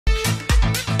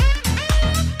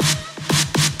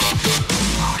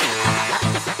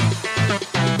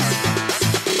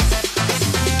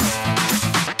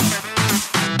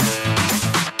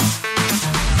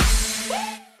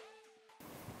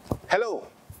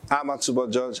I'm Atubo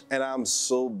George, and I'm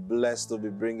so blessed to be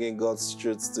bringing God's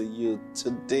truth to you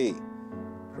today.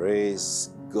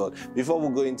 Praise God. Before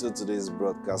we go into today's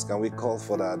broadcast, can we call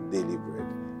for that daily bread?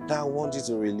 Now I want you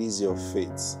to release your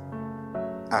faith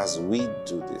as we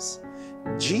do this.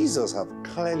 Jesus have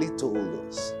clearly told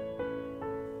us,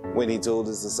 when he told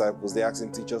his disciples, they asked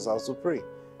him, teach us how to pray.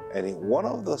 And one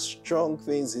of the strong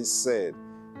things he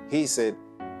said,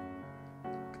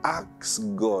 ask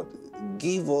God,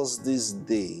 give us this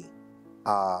day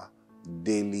our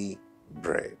daily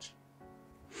bread.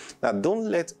 Now, don't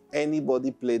let anybody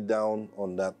play down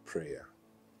on that prayer.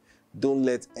 Don't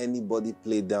let anybody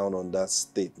play down on that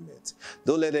statement.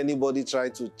 Don't let anybody try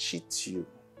to cheat you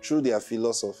through their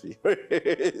philosophy.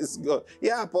 Praise God.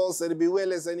 Yeah, Paul said, beware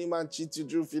lest any man cheat you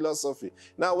through philosophy.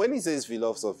 Now, when he says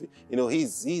philosophy,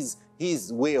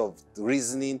 his way of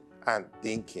reasoning and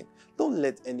thinking. Don't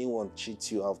let anyone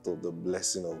cheat you out of the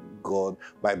blessing of God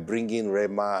by bringing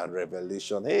rhema and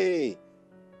revelation. Hey,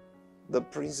 the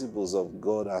principles of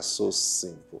God are so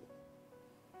simple.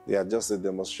 They are just a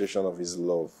demonstration of his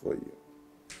love for you.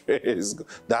 Praise God.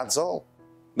 That's all.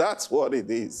 That's what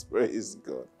it is. Praise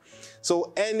God.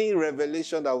 So any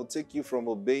revelation that will take you from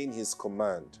obeying his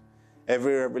command,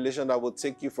 every revelation that will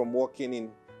take you from walking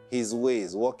in his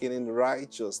ways, walking in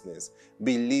righteousness,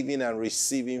 believing and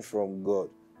receiving from God,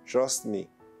 trust me,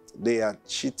 they are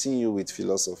cheating you with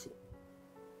philosophy.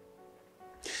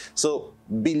 So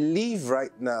believe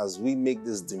right now as we make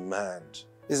this demand.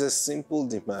 It's a simple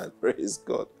demand. Praise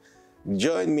God.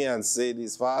 Join me and say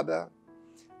this. Father,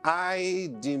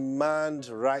 I demand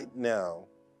right now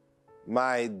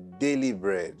my daily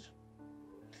bread.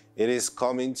 It is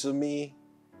coming to me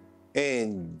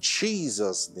in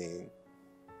Jesus' name.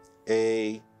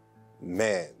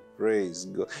 Amen. Praise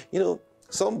God. You know,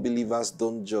 some believers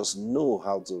don't just know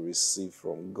how to receive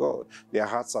from God. Their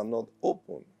hearts are not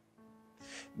open.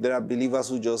 There are believers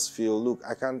who just feel, look,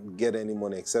 I can't get any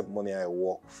money except money I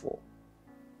work for.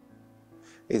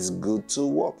 It's good to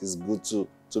work. It's good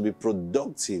to be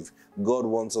productive. God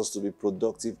wants us to be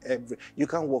productive. You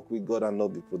can't work with God and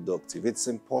not be productive. It's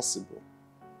impossible.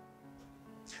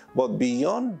 But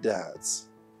beyond that,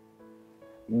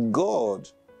 God,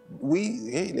 we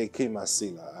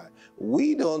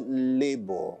don't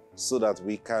labor so that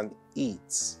we can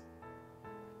eat.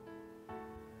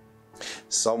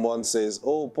 Someone says,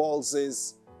 oh, Paul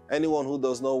says, anyone who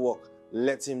does not work,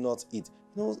 let him not eat.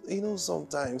 You know,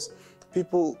 sometimes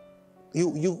people,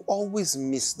 you always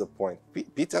miss the point.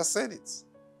 Peter said it.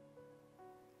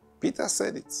 Peter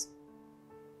said it.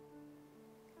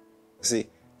 See,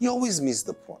 you always miss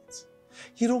the point.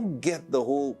 You don't get the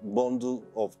whole bundle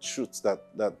of truths that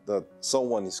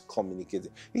someone is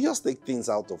communicating. You just take things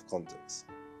out of context.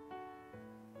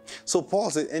 So Paul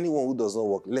said, anyone who does not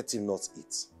work, let him not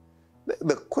eat.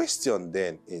 The question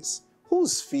then is,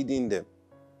 who's feeding them?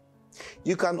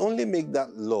 You can only make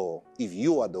that law if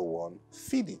you are the one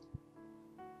feeding.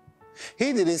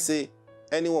 He didn't say,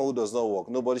 anyone who does not work,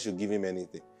 nobody should give him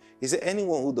anything. He said,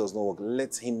 anyone who does not work,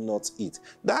 let him not eat.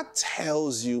 That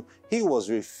tells you he was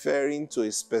referring to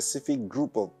a specific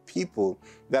group of people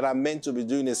that are meant to be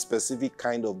doing a specific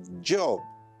kind of job.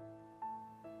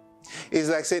 It's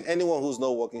like saying anyone who's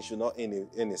not working should not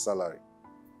earn a salary.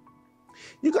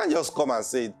 You can't just come and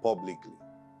say it publicly.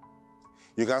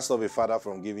 You can't stop a father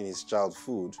from giving his child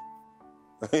food.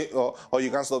 or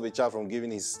you can't stop a father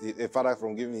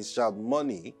from giving his child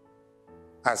money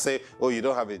and say, oh, you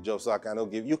don't have a job, so I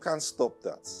cannot give. You can't stop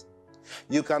that.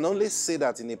 You can only say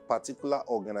that in a particular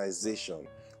organization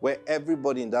where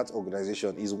everybody in that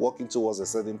organization is working towards a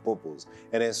certain purpose.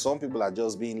 And then some people are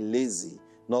just being lazy,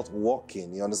 not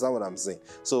working. You understand what I'm saying?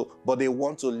 So, but they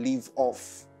want to live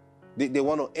off. They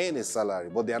want to earn a salary,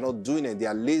 but they are not doing it. They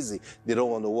are lazy. They don't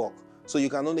want to work. So you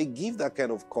can only give that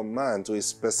kind of command to a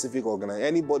specific organization.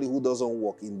 Anybody who doesn't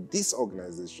work in this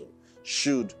organization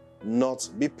should not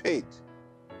be paid.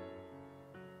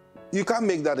 You can't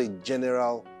make that a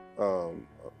general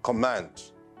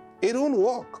command. It won't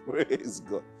work. Praise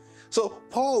God. So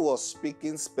Paul was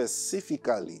speaking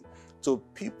specifically to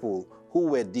people who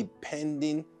were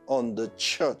depending on the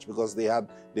church because they had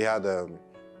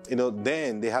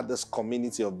then they had this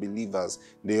community of believers.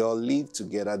 They all live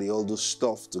together. They all do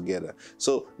stuff together.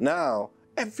 So now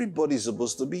everybody's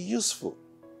supposed to be useful.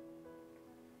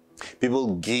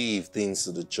 People give things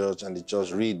to the church and the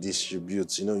church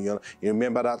redistributes. You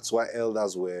remember that's why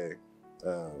elders were,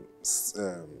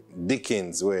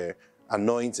 deacons were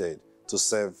anointed to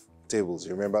serve tables.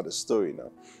 You remember the story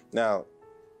now? Now,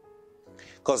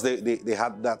 because they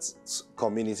had that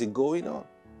community going on.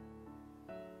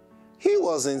 He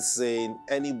wasn't saying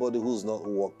anybody who's not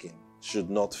working should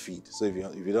not feed. So if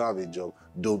you don't have a job,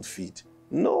 don't feed.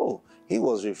 No, he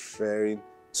was referring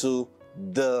to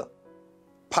the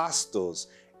pastors.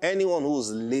 Anyone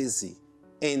who's lazy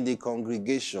in the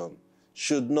congregation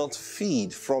should not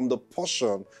feed from the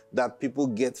portion that people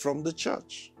get from the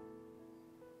church.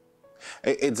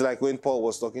 It's like when Paul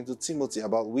was talking to Timothy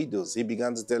about widows. He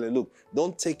began to tell him, look,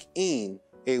 don't take in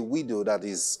a widow that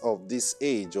is of this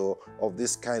age or of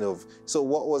this kind of... So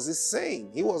what was he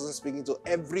saying? He wasn't speaking to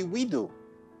every widow.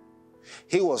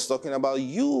 He was talking about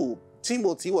you,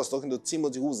 Timothy. He was talking to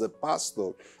Timothy, who was a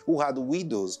pastor, who had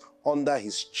widows under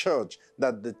his church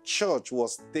that the church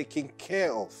was taking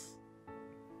care of.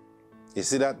 You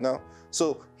see that now?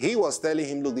 So he was telling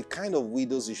him, look, the kind of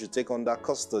widows you should take under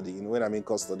custody, when I mean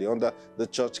custody, under the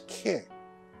church care.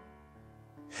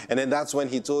 And then that's when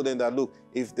he told them that, look,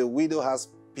 if the widow has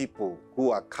people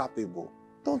who are capable,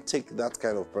 don't take that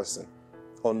kind of person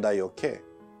under your care.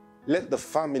 Let the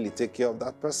family take care of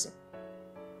that person.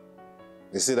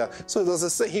 You see that? So it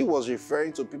was he was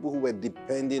referring to people who were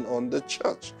depending on the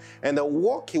church. And the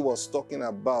work he was talking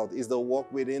about is the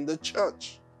work within the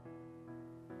church.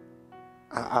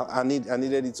 I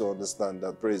needed you to understand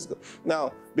that. Praise God.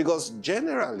 Now, because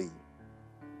generally,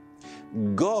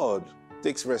 God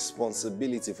takes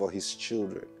responsibility for his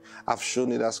children. I've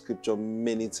shown you that scripture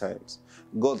many times.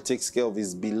 God takes care of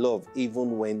his beloved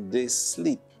even when they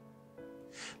sleep.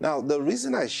 Now, the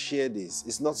reason I share this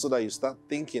is not so that you start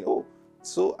thinking, oh,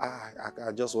 so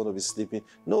I just want to be sleeping.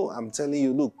 No, I'm telling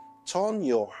you, look, turn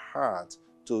your heart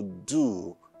to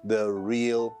do the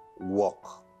real work.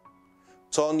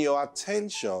 Turn your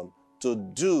attention to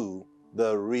do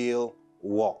the real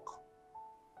work.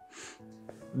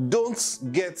 Don't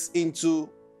get into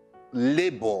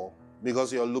labor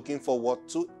because you're looking for what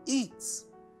to eat.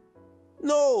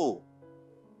 No.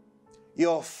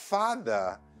 Your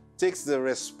Father takes the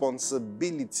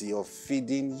responsibility of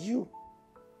feeding you.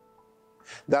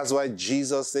 That's why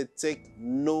Jesus said, take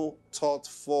no thought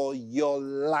for your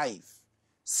life,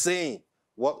 saying,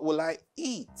 what will I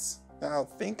eat? Now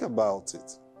think about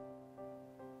it.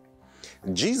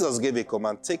 Jesus gave a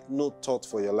command, take no thought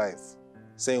for your life,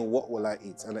 saying, what will I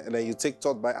eat? And then you take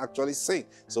thought by actually saying.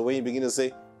 So when you begin to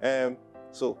say,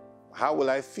 so how will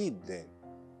I feed then?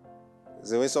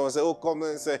 So when someone says, oh, come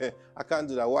and say, I can't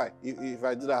do that. Why? If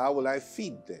I do that, how will I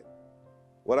feed then?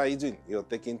 What are you doing? You're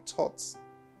taking thoughts.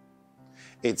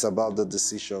 It's about the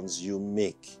decisions you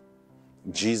make.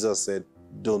 Jesus said,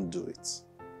 don't do it.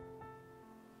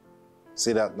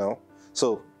 See that now?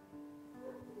 So,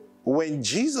 when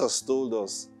Jesus told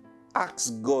us,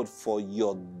 ask God for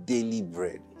your daily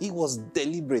bread, he was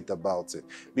deliberate about it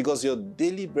because your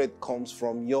daily bread comes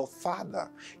from your Father.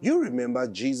 You remember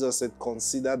Jesus said,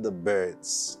 consider the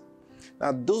birds.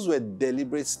 Now, those were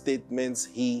deliberate statements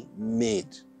he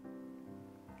made.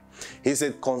 He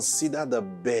said, consider the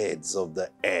birds of the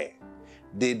air.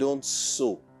 They don't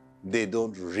sow, they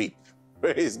don't reap.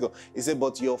 Praise God. He said,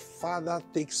 but your Father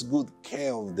takes good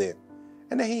care of them.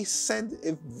 And then he said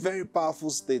a very powerful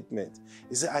statement.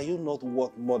 He said, are you not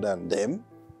worth more than them?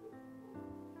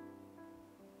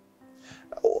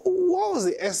 What was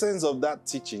the essence of that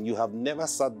teaching? You have never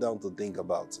sat down to think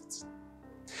about it.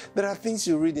 There are things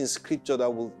you read in scripture that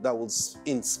will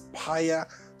inspire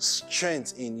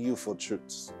strength in you for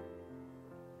truth.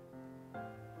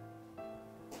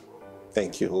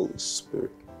 Thank you, Holy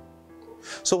Spirit.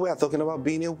 So we are talking about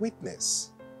being a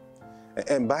witness.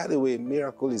 And by the way, a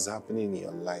miracle is happening in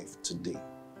your life today.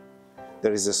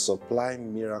 There is a supply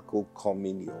miracle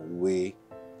coming your way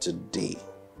today.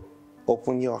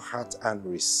 Open your heart and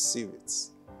receive it.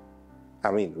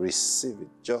 Receive it.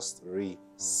 Just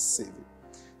receive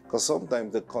it. Because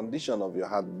sometimes the condition of your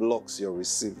heart blocks your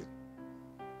receiving.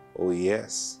 Oh,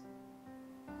 yes.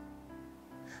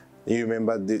 You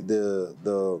remember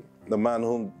the man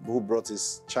who brought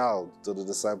his child to the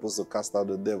disciples to cast out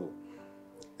the devil.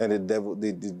 And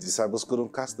the disciples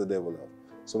couldn't cast the devil out.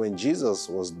 So when Jesus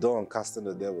was done casting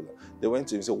the devil out, they went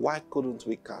to him and said, why couldn't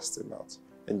we cast him out?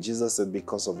 And Jesus said,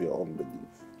 because of your unbelief.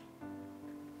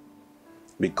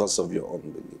 Because of your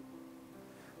unbelief.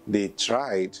 They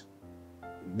tried,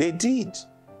 they did,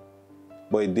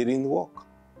 but it didn't work.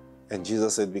 And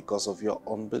Jesus said, because of your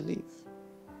unbelief.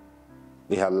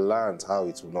 They had learned how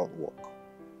it will not work.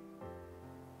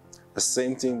 The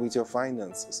same thing with your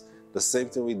finances. The same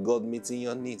thing with God meeting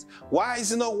your needs. Why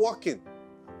is it not working?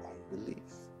 Unbelief.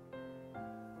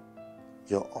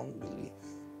 Your unbelief.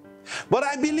 But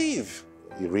I believe.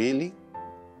 Really?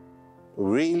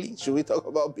 Really? Should we talk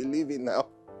about believing now?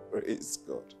 Praise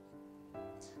God.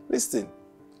 Listen,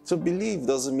 to believe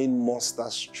doesn't mean muster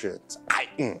strength.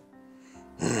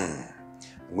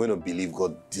 I'm going to believe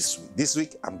God this week. This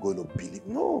week, I'm going to believe.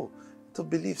 No, to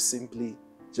believe simply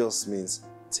just means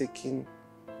taking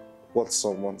what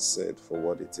someone said for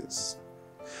what it is.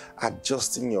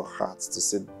 Adjusting your heart to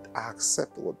say, I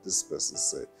accept what this person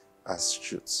said as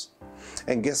truth.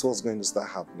 And guess what's going to start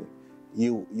happening?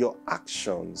 Your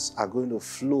actions are going to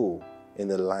flow in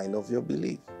the line of your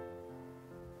belief.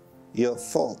 Your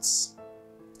thoughts,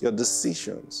 your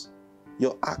decisions,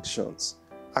 your actions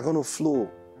are going to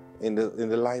flow in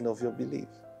the line of your belief.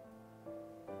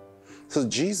 So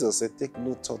Jesus said, take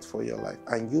no thought for your life,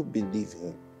 and you believe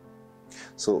him.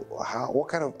 So what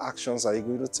kind of actions are you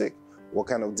going to take? What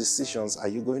kind of decisions are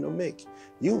you going to make?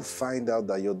 You find out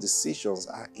that your decisions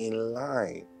are in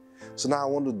line. So now I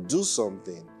want to do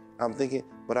something. I'm thinking,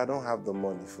 but I don't have the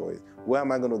money for it. Where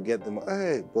am I going to get the money?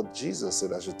 Hey, but Jesus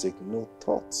said I should take no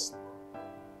thoughts.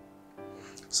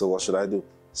 So what should I do?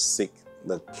 Seek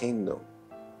the kingdom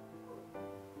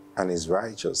and his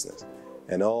righteousness,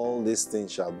 and all these things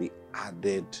shall be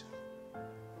added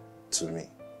to me.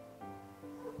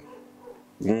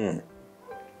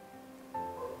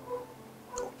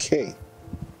 Okay.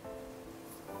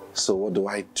 So what do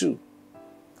I do?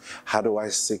 How do I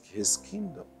seek his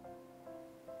kingdom?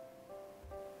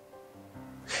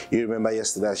 You remember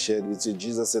yesterday I shared with you,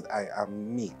 Jesus said, I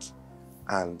am meek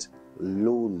and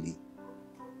lowly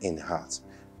in heart.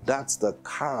 That's the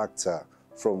character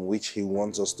from which he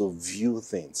wants us to view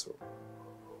things.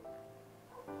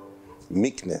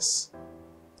 Meekness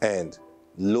and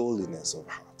lowliness of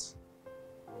heart.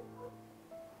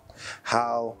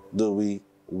 How do we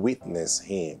witness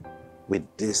him with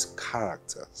these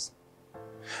characters?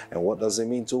 And what does it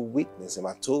mean to witness him?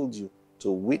 I told you,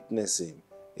 to witness him,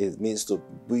 it means to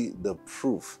be the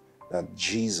proof that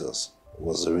Jesus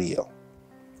was real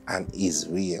and is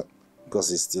real because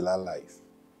he's still alive.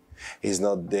 He's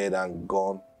not dead and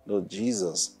gone. No,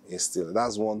 Jesus is still.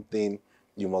 That's one thing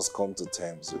you must come to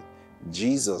terms with.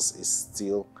 Jesus is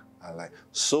still alive.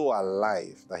 So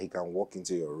alive that he can walk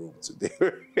into your room today.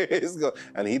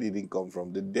 And he didn't come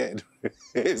from the dead.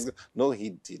 No,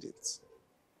 he didn't.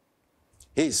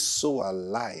 He's so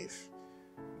alive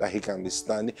that he can be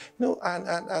standing. No,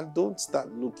 and don't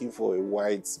start looking for a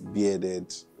white,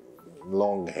 bearded,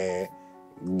 long hair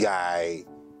guy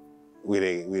with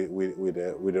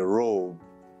a robe.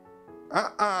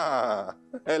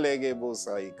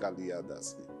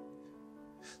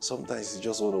 Sometimes you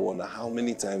just want to wonder how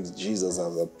many times Jesus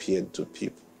has appeared to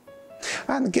people.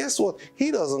 And guess what? He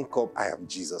doesn't come, I am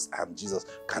Jesus, I am Jesus.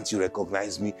 Can't you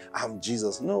recognize me? I'm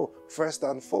Jesus. No, first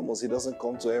and foremost, he doesn't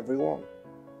come to everyone.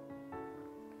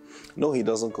 No, he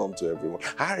doesn't come to everyone.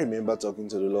 I remember talking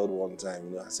to the Lord one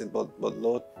time. I said, but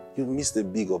Lord, you missed a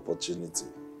big opportunity.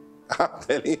 I'm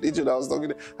telling you the truth. I was talking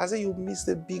to him. I said, you missed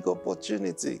a big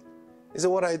opportunity. He said,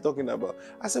 what are you talking about?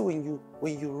 I said, when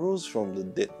you rose from the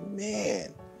dead,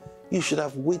 man, you should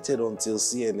have waited until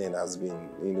CNN has been,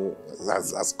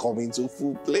 has come into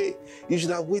full play. You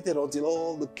should have waited until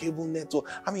all the cable network.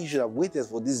 You should have waited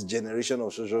for this generation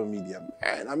of social media.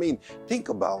 Man, think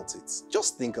about it.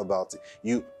 Just think about it.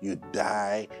 You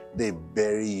die, they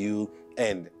bury you,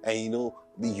 and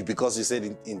because you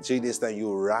said in 3 days' time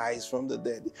you rise from the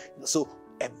dead. So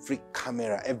every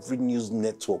camera, every news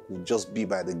network will just be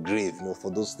by the grave,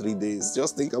 for those 3 days.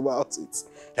 Just think about it.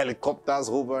 Helicopters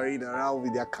hovering around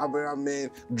with their cameramen,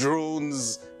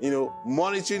 drones,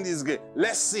 monitoring this guy.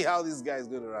 Let's see how this guy is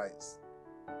going to rise.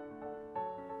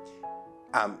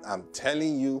 I'm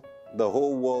telling you, the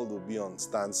whole world will be on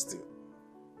standstill.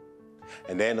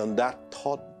 And then on that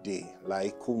third day,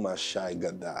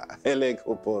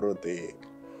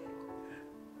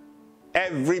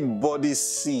 everybody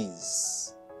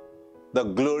sees the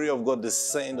glory of God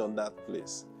descend on that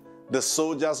place. The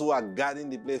soldiers who are guarding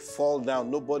the place fall down,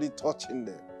 nobody touching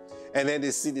them. And then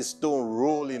they see the stone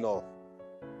rolling off.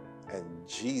 And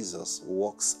Jesus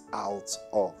walks out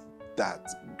of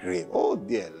that grave. Oh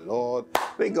dear Lord,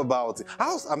 think about it.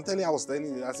 I was telling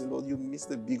you, I said, Lord, you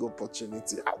missed a big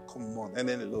opportunity. Oh, come on. And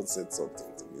then the Lord said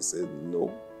something to me. He said,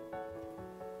 no.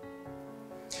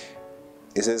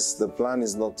 He says, the plan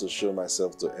is not to show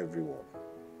myself to everyone.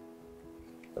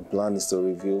 The plan is to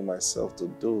reveal myself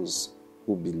to those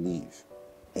who believe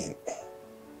in me.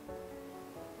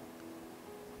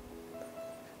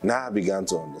 Now I began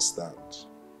to understand.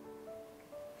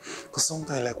 Because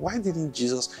sometimes, why didn't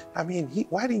Jesus,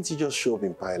 why didn't he just show up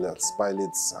in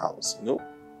Pilate's house,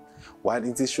 Why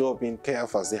didn't he show up in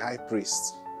Caiaphas, the high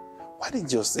priest? Why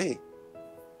didn't you just say,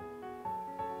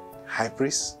 high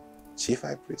priest, chief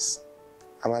high priest,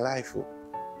 I'm alive.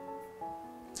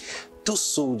 Those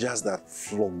soldiers that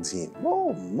flogged him.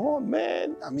 No,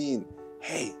 man.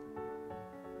 Hey.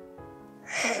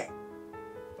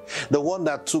 The one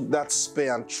that took that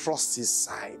spear and thrust his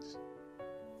side.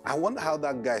 I wonder how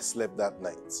that guy slept that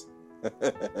night.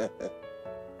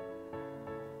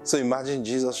 So imagine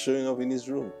Jesus showing up in his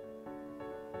room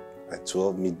at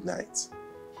 12 midnight.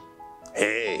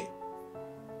 Hey,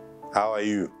 how are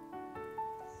you?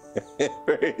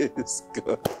 Praise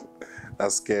God.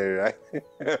 That's scary, right?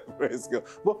 Praise God.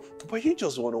 But you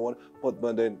just want to wonder.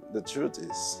 But then the truth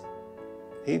is,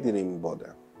 he didn't even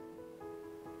bother.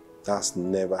 That's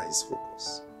never his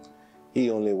focus. He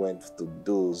only went to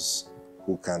those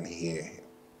who can hear him.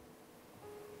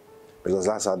 Because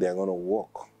that's how they're going to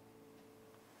walk.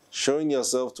 Showing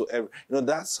yourself to every...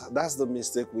 that's the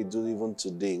mistake we do even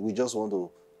today. We just want to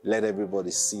let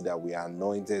everybody see that we are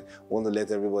anointed. We want to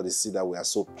let everybody see that we are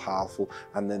so powerful.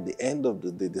 And then at the end of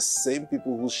the day, the same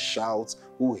people who shout,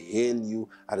 who hail you,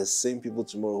 are the same people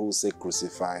tomorrow who say,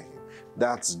 crucify him.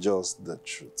 That's just the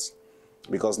truth.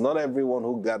 Because not everyone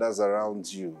who gathers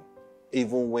around you,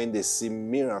 even when they see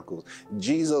miracles,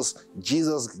 Jesus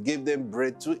gave them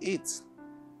bread to eat.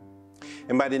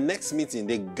 And by the next meeting,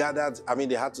 they gathered,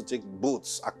 they had to take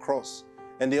boats across.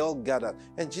 And they all gathered.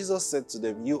 And Jesus said to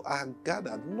them, you are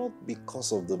gathered not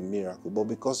because of the miracle, but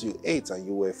because you ate and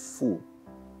you were full.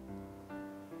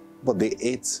 But they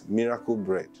ate miracle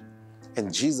bread.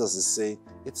 And Jesus is saying,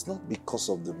 it's not because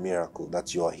of the miracle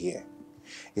that you are here.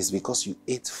 It's because you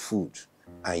ate food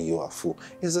and you are full.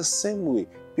 It's the same way.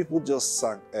 People just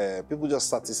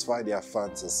satisfy their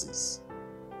fantasies.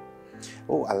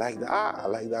 Oh, I like that. I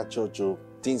like that church. Oh,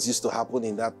 things used to happen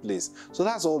in that place. So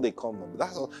that's all they come from.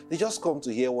 That's all. They just come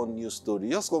to hear one news story. They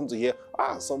just come to hear,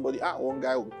 one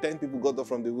guy, 10 people got up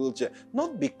from the wheelchair.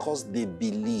 Not because they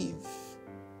believe,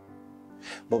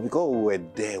 but because we were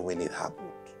there when it happened.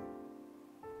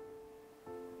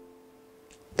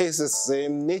 It's the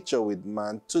same nature with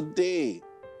man today.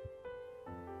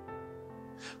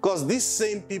 Because these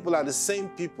same people are the same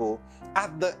people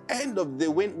at the end of the day,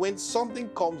 when something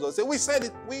comes and say, we said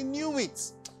it, we knew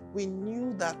it. We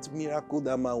knew that miracle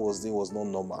that man was doing was not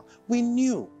normal. We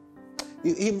knew.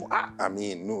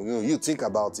 You think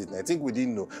about it. I think we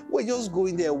didn't know. We're just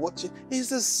going there watching. It's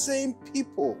the same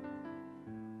people.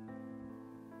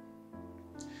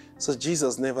 So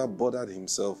Jesus never bothered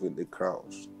himself with the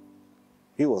crowd.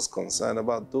 He was concerned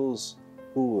about those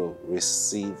who will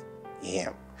receive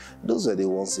him. Those are the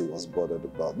ones he was bothered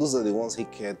about. Those are the ones he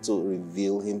cared to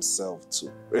reveal himself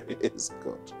to. Praise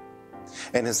God.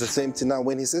 And it's the same thing now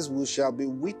when he says we shall be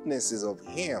witnesses of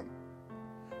him.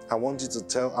 I want you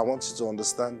to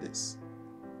understand this.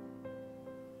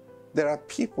 There are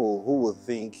people who will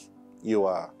think you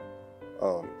are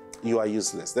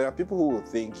useless. There are people who will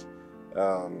think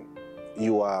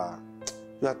you are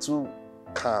too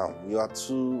calm, you are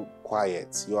too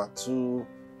quiet, you are too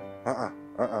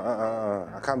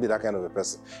I can't be that kind of a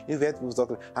person. You've heard people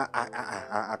talking,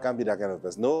 I can't be that kind of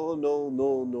person.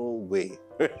 No way.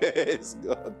 Praise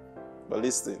God. But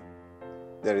listen,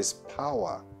 there is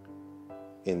power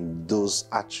in those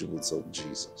attributes of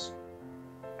Jesus.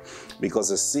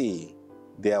 Because you see,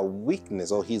 their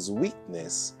weakness or his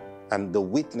weakness and the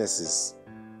witnesses,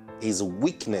 his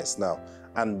weakness now,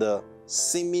 and the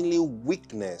seemingly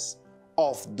weakness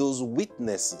of those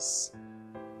witnesses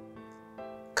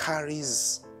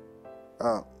carries,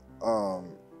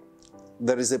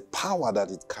 there is a power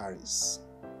that it carries.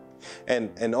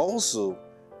 And also,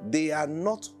 they are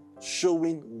not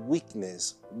showing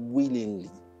weakness willingly.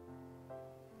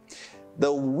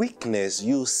 The weakness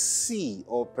you see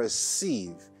or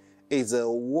perceive is a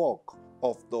work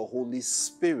of the Holy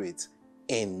Spirit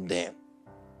in them.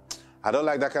 I don't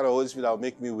like that kind of Holy Spirit that will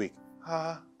make me weak.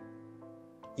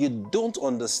 You don't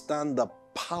understand the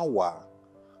power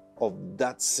of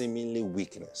that seemingly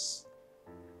weakness.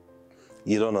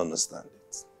 You don't understand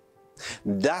it.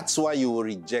 That's why you will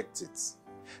reject it.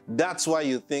 That's why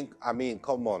you think,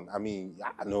 come on.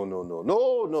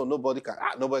 No, nobody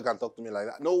can talk to me like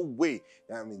that. No way.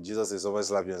 Jesus is always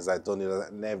slapping you and said,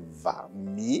 never.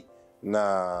 Me?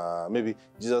 Nah. Maybe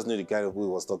Jesus knew the kind of who he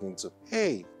was talking to.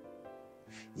 Hey,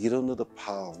 you don't know the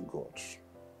power of God.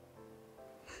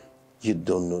 You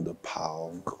don't know the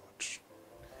power of God.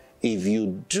 If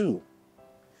you do,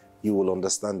 you will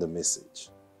understand the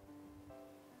message.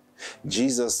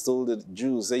 Jesus told the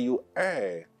Jews, say you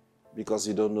err because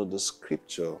you don't know the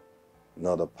scripture,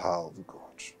 not the power of God.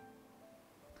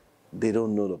 They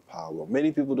don't know the power of God.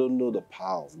 Many people don't know the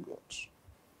power of God.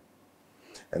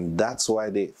 And that's why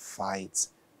they fight.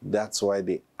 That's why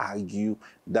they argue.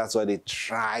 That's why they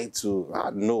try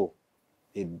to know.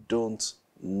 They don't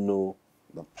know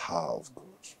the power of God.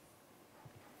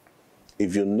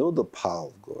 If you know the power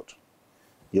of God,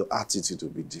 your attitude will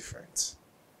be different.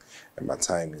 And my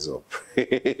time is up.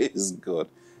 Praise God.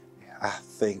 I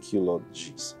thank you, Lord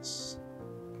Jesus.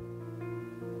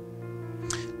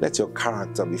 Let your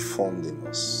character be formed in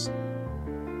us.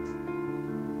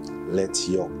 Let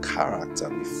your character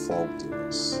be formed in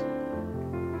us.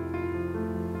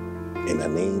 In the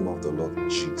name of the Lord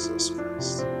Jesus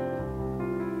Christ.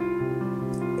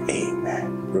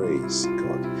 Amen. Praise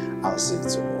God. I'll see you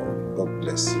tomorrow. God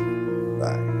bless you.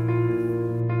 Bye.